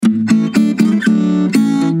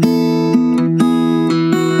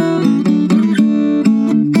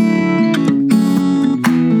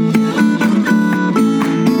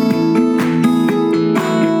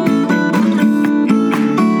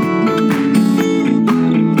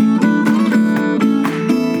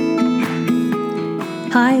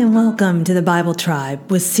and welcome to the Bible Tribe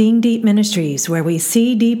with Seeing Deep Ministries, where we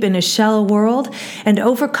see deep in a shallow world and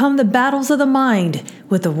overcome the battles of the mind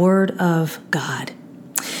with the Word of God.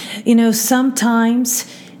 You know,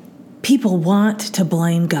 sometimes people want to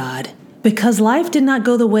blame God because life did not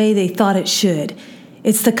go the way they thought it should.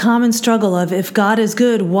 It's the common struggle of, if God is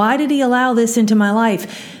good, why did He allow this into my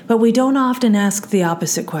life? But we don't often ask the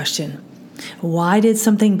opposite question. Why did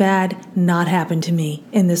something bad not happen to me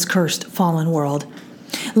in this cursed, fallen world?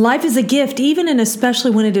 Life is a gift, even and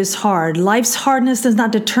especially when it is hard. Life's hardness does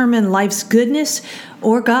not determine life's goodness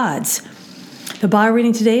or God's. The Bible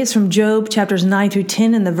reading today is from Job chapters 9 through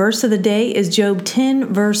 10, and the verse of the day is Job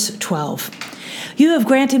 10, verse 12. You have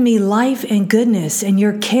granted me life and goodness, and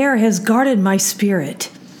your care has guarded my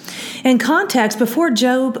spirit. In context, before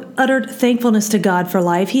Job uttered thankfulness to God for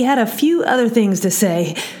life, he had a few other things to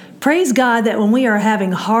say. Praise God that when we are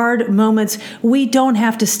having hard moments, we don't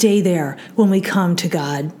have to stay there when we come to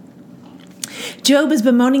God. Job is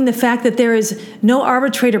bemoaning the fact that there is no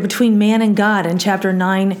arbitrator between man and God in chapter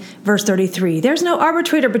 9, verse 33. There's no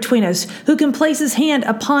arbitrator between us who can place his hand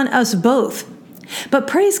upon us both. But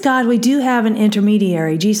praise God, we do have an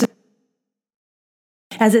intermediary, Jesus.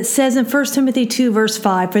 As it says in 1 Timothy 2, verse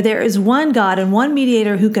 5, for there is one God and one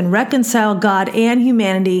mediator who can reconcile God and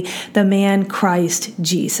humanity, the man Christ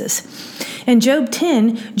Jesus. In Job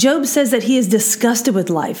 10, Job says that he is disgusted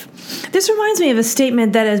with life. This reminds me of a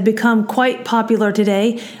statement that has become quite popular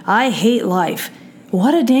today. I hate life.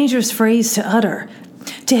 What a dangerous phrase to utter.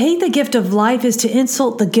 To hate the gift of life is to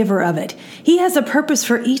insult the giver of it. He has a purpose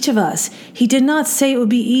for each of us. He did not say it would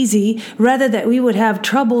be easy, rather that we would have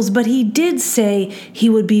troubles, but He did say He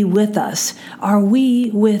would be with us. Are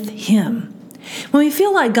we with Him? When we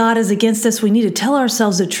feel like God is against us, we need to tell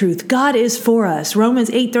ourselves the truth. God is for us. Romans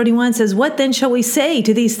 8:31 says, what then shall we say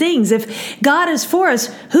to these things? If God is for us,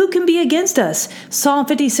 who can be against us? Psalm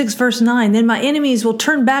 56, verse 9, then my enemies will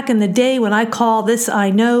turn back in the day when I call. This I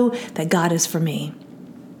know, that God is for me.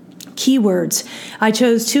 Keywords. I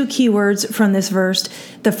chose two keywords from this verse.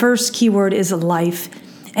 The first keyword is life,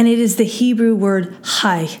 and it is the Hebrew word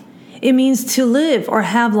hay. It means to live or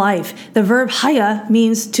have life. The verb haya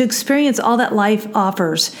means to experience all that life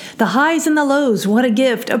offers. The highs and the lows, what a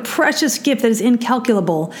gift, a precious gift that is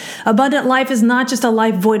incalculable. Abundant life is not just a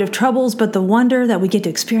life void of troubles, but the wonder that we get to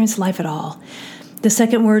experience life at all. The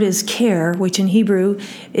second word is care, which in Hebrew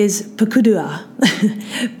is pekudah.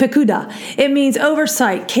 Pekudah. It means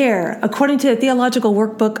oversight, care. According to the Theological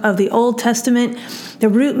Workbook of the Old Testament, the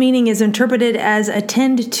root meaning is interpreted as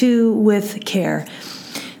attend to with care.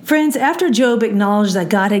 Friends, after Job acknowledged that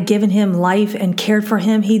God had given him life and cared for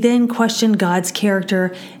him, he then questioned God's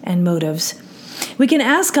character and motives. We can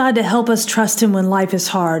ask God to help us trust Him when life is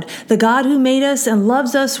hard. The God who made us and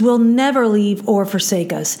loves us will never leave or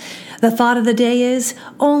forsake us. The thought of the day is,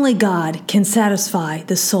 only God can satisfy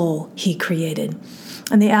the soul He created.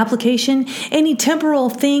 And the application, any temporal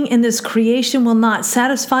thing in this creation will not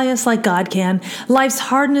satisfy us like God can. Life's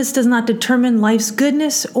hardness does not determine life's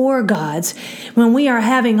goodness or God's. When we are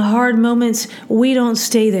having hard moments, we don't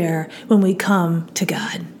stay there when we come to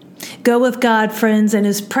God. Go with God, friends, and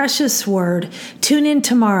His precious word. Tune in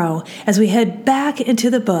tomorrow as we head back into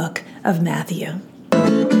the book of Matthew.